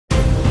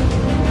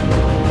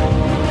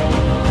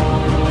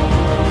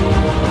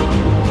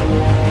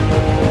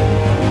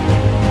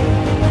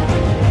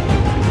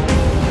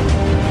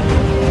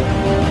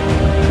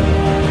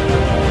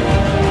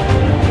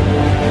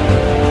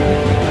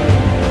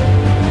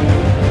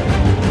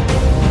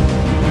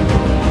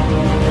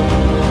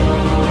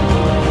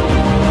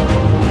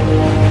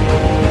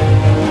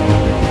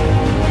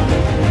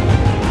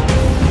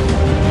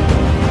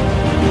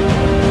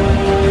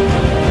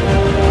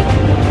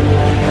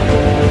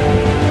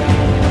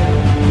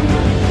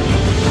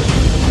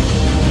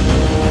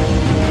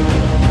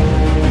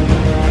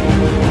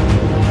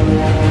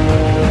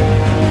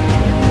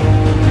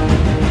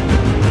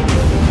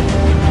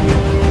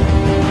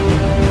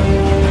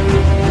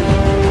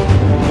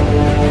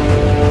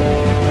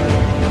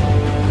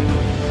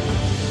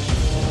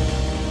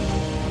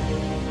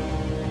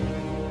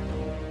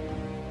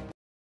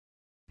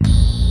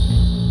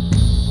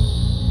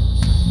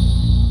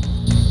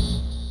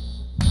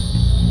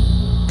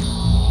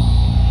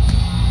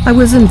I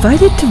was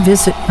invited to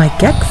visit my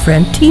geck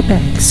friend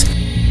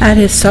TBAGS at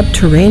his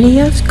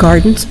SUBTERANIA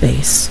Gardens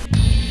base,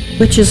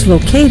 which is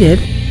located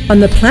on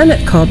the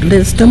planet called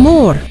Lis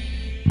d'Amour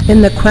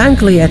in the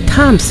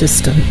Quanglia-Tam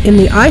system in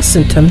the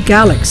Icentum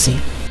galaxy.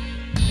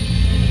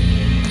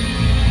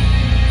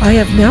 I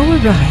have now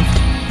arrived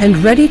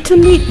and ready to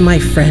meet my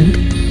friend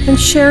and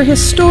share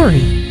his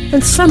story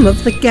and some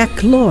of the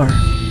geck lore.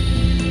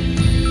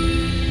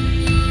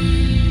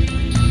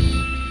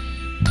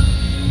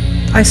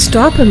 I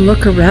stop and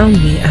look around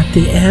me at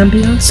the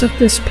ambience of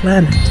this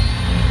planet.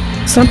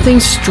 Something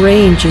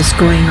strange is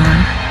going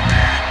on.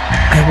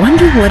 I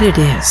wonder what it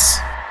is.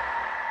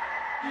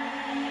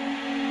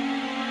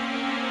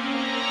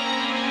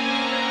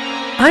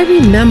 I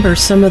remember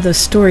some of the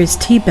stories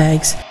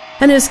TBAGS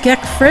and his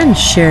geck friends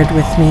shared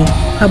with me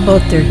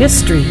about their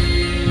history,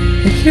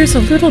 and here's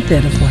a little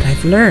bit of what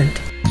I've learned.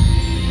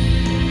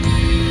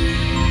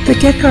 The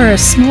geck are a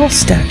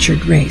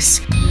small-statured race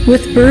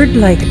with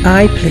bird-like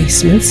eye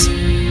placements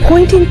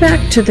pointing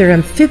back to their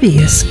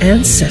amphibious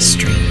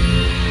ancestry.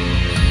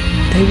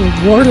 They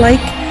were warlike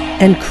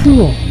and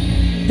cruel.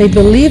 They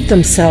believed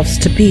themselves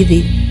to be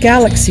the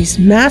galaxy's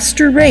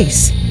master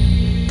race.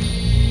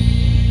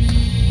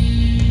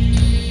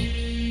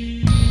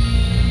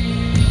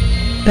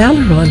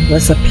 Balaron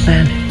was a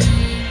planet.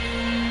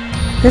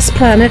 This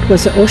planet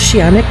was an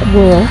oceanic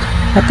world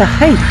at the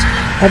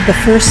height of the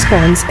First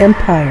Spawn's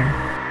empire,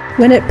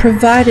 when it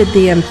provided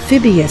the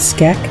amphibious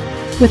geck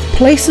with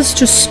places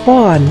to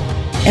spawn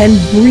and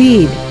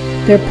breed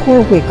their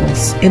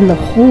porwiggles in the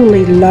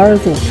holy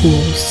larval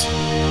pools.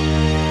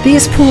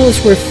 These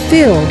pools were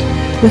filled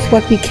with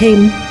what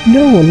became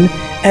known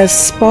as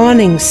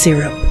spawning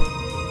syrup.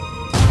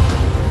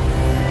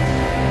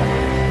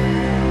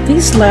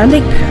 These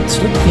landing pads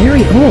look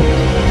very old.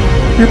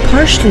 They're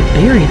partially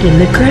buried in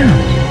the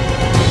ground.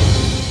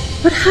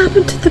 What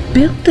happened to the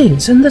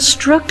buildings and the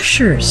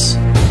structures?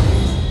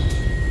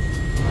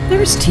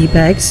 There's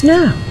TBAGS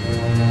now.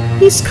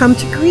 He's come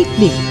to greet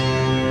me.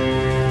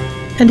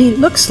 And he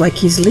looks like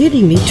he's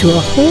leading me to a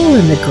hole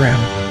in the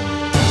ground.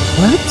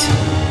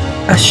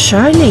 What? A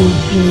shining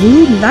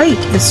blue light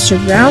is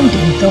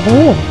surrounding the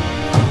hole.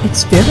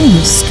 It's very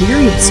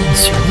mysterious and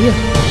surreal.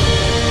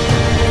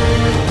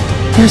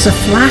 There's a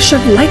flash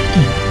of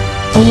lightning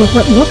over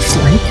what looks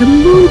like a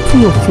moon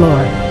pool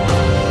floor.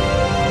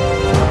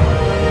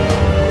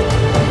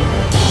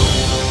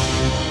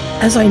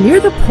 As I near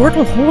the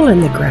portal hole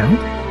in the ground,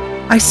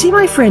 I see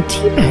my friend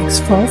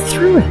TBAGS fall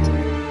through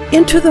it,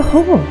 into the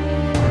hole.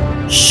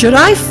 Should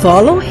I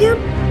follow him?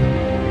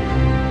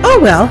 Oh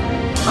well,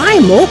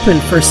 I'm open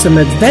for some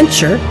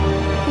adventure.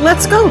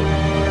 Let's go.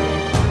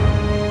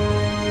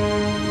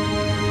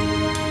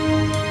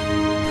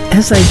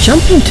 As I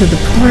jump into the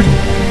portal,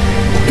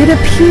 it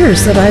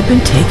appears that I've been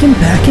taken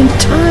back in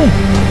time.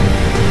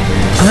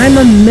 I'm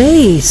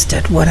amazed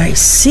at what I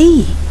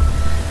see.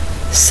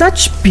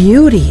 Such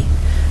beauty,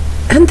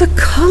 and the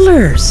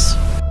colors.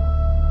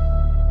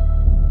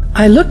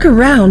 I look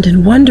around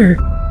and wonder,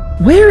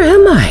 where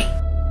am I?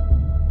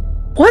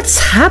 What's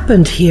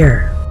happened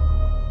here?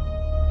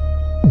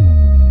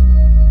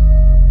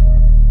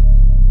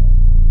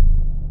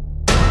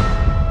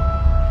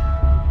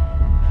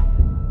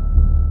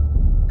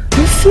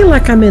 I feel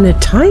like I'm in a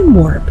time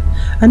warp,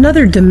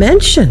 another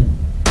dimension.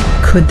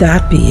 Could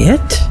that be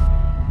it?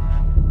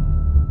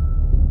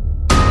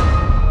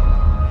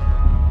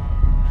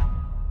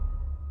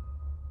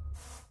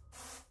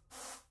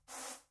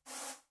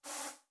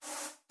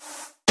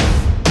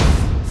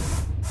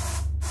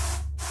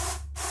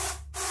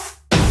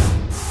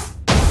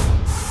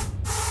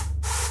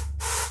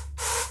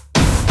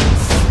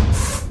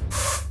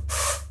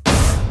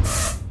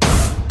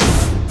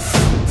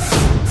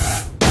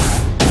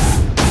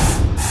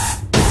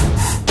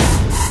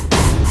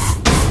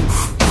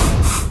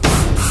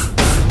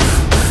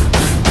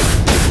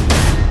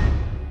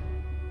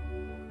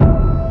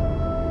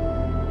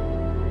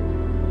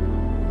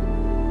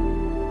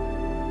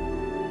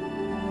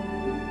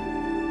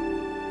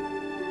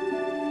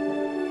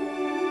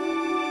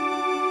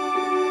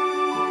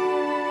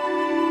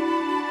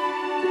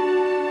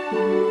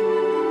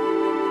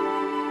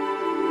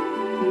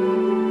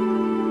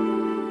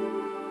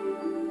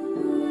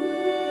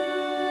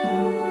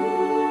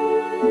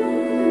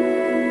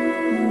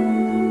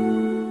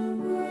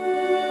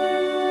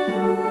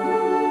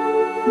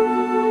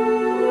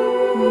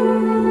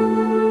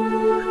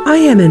 I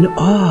am in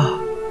awe.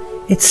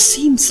 It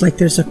seems like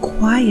there's a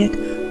quiet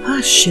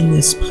hush in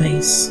this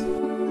place.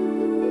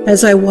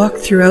 As I walk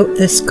throughout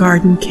this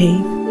garden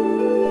cave,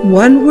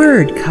 one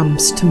word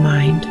comes to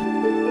mind: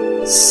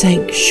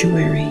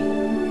 sanctuary.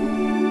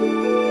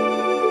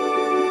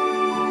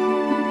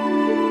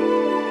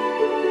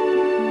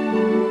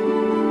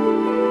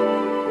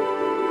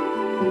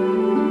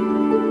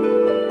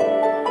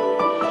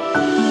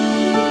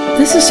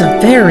 This is a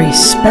very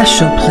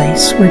special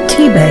place where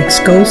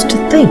TBAGS goes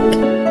to think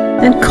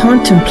and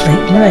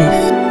contemplate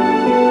life.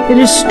 It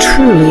is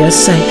truly a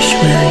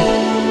sanctuary.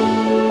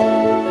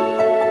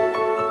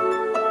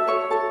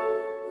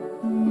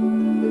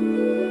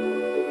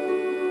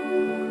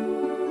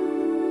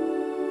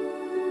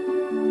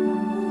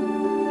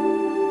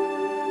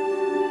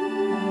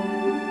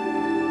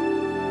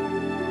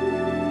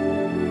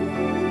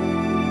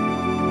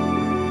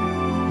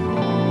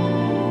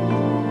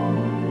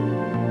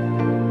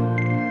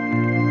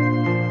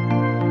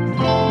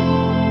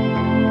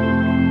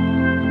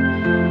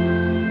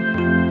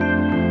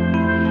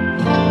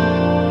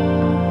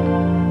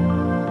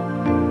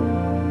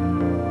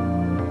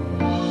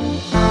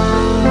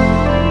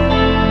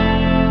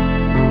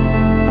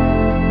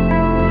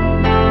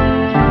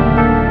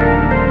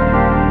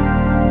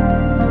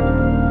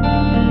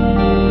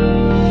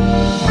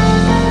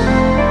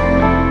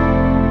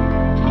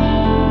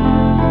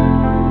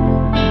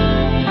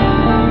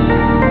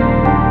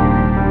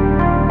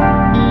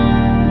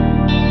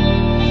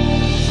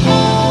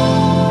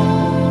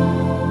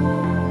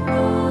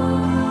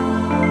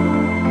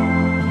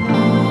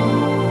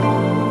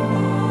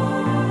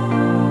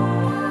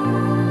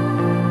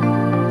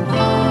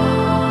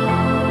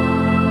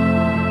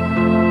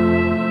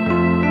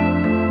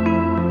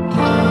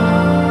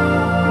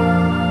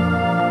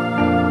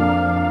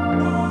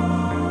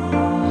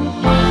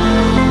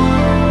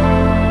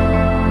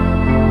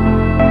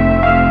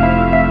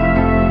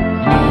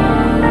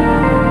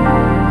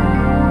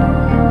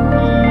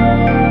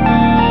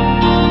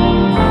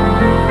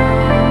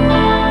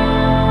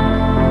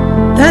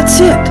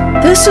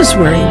 it. This is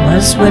where he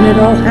was when it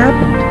all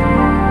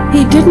happened.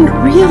 He didn't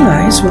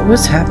realize what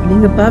was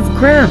happening above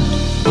ground.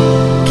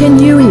 Can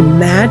you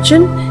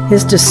imagine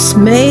his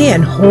dismay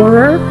and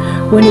horror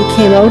when he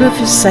came out of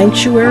his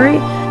sanctuary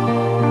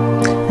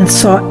and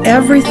saw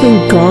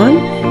everything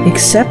gone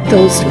except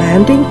those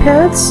landing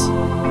pads?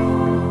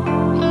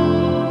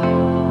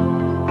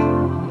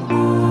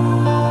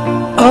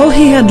 All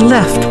he had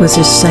left was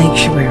his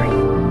sanctuary,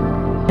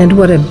 and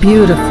what a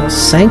beautiful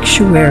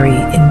sanctuary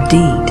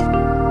indeed.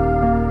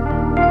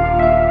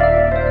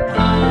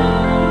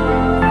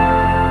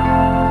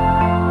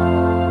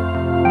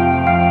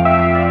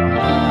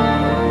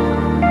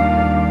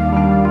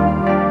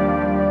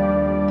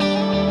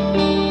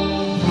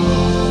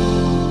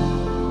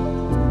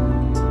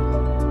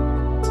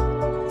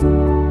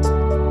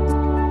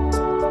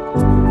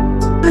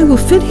 I will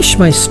finish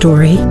my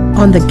story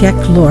on the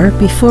Gek lore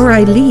before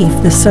I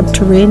leave the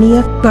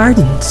Subterranea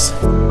Gardens.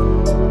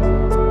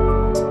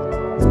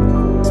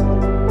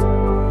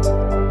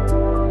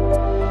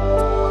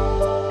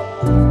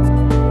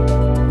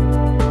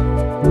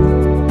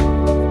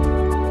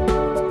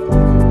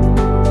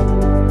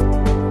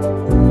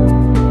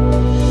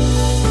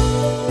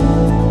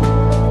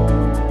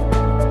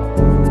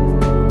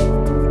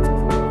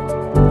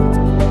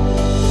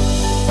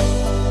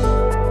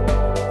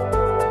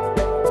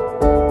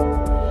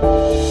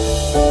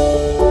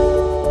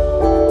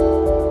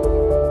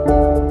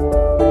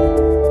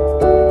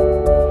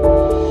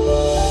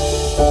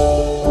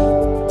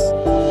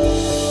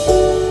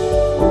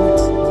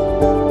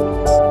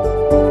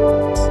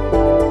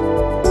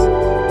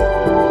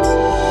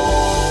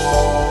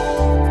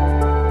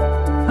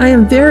 I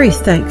am very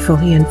thankful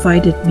he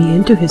invited me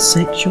into his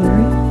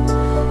sanctuary.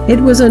 It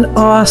was an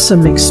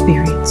awesome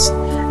experience,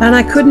 and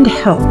I couldn't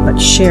help but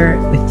share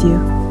it with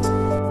you.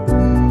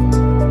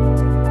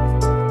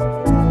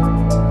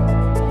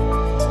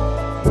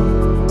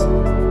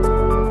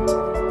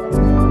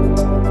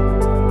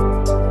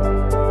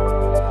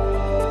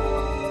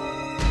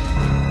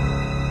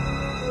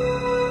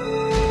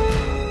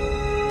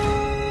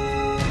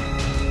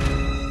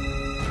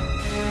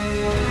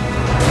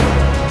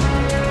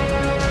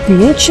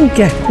 The ancient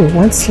Gek were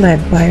once led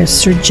by a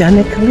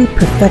surgenically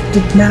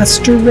perfected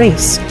master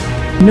race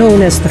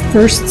known as the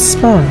First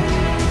Spawn,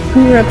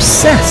 who were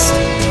obsessed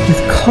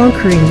with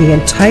conquering the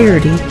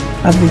entirety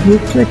of the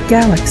Euclid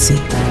galaxy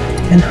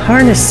and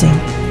harnessing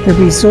the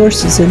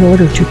resources in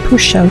order to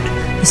push out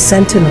the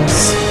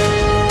Sentinels.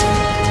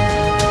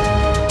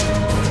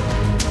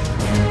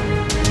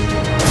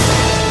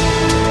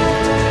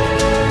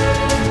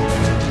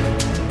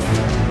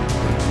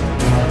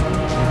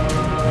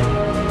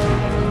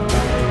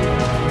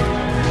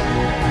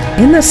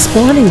 In the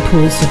spawning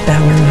pools of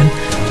Balaran,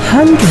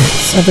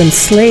 hundreds of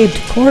enslaved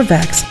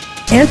Korvax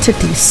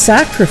entities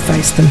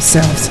sacrificed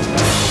themselves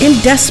in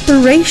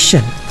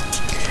desperation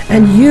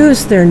and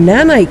used their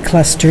nanite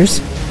clusters,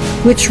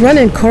 which run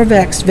in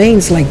Korvax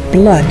veins like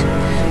blood,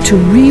 to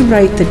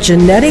rewrite the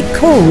genetic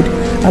code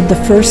of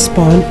the first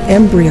spawn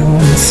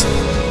embryons.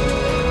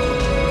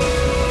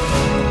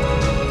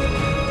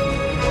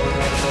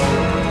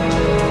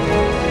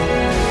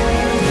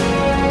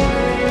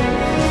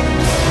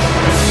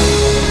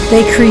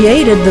 They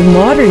created the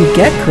modern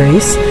Gek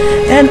race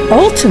and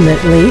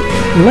ultimately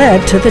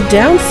led to the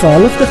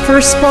downfall of the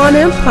First Spawn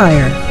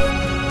Empire.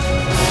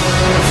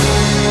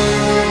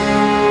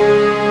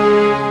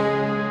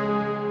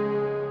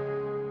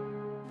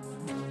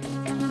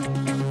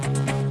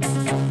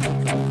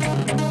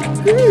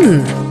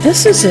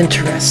 This is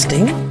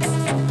interesting.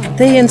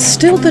 They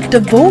instilled a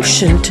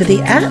devotion to the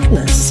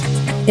Atlas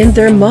in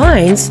their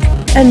minds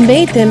and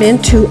made them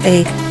into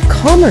a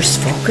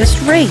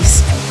commerce-focused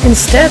race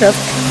instead of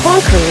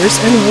conquerors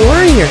and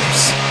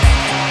warriors.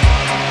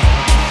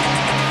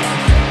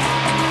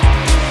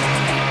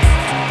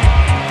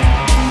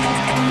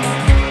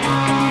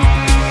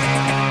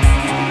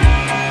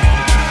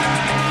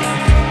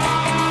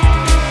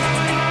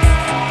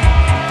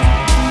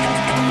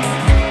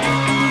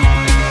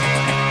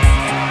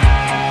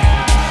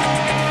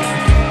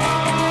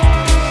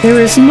 There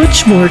is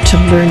much more to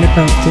learn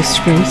about this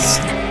race,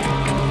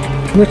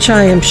 which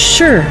I am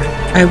sure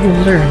I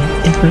will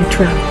learn in my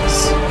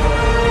travels.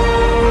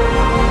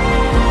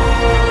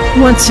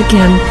 Once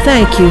again,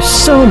 thank you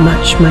so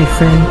much, my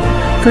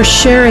friend, for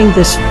sharing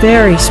this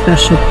very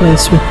special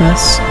place with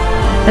us,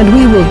 and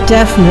we will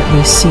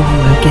definitely see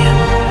you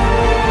again.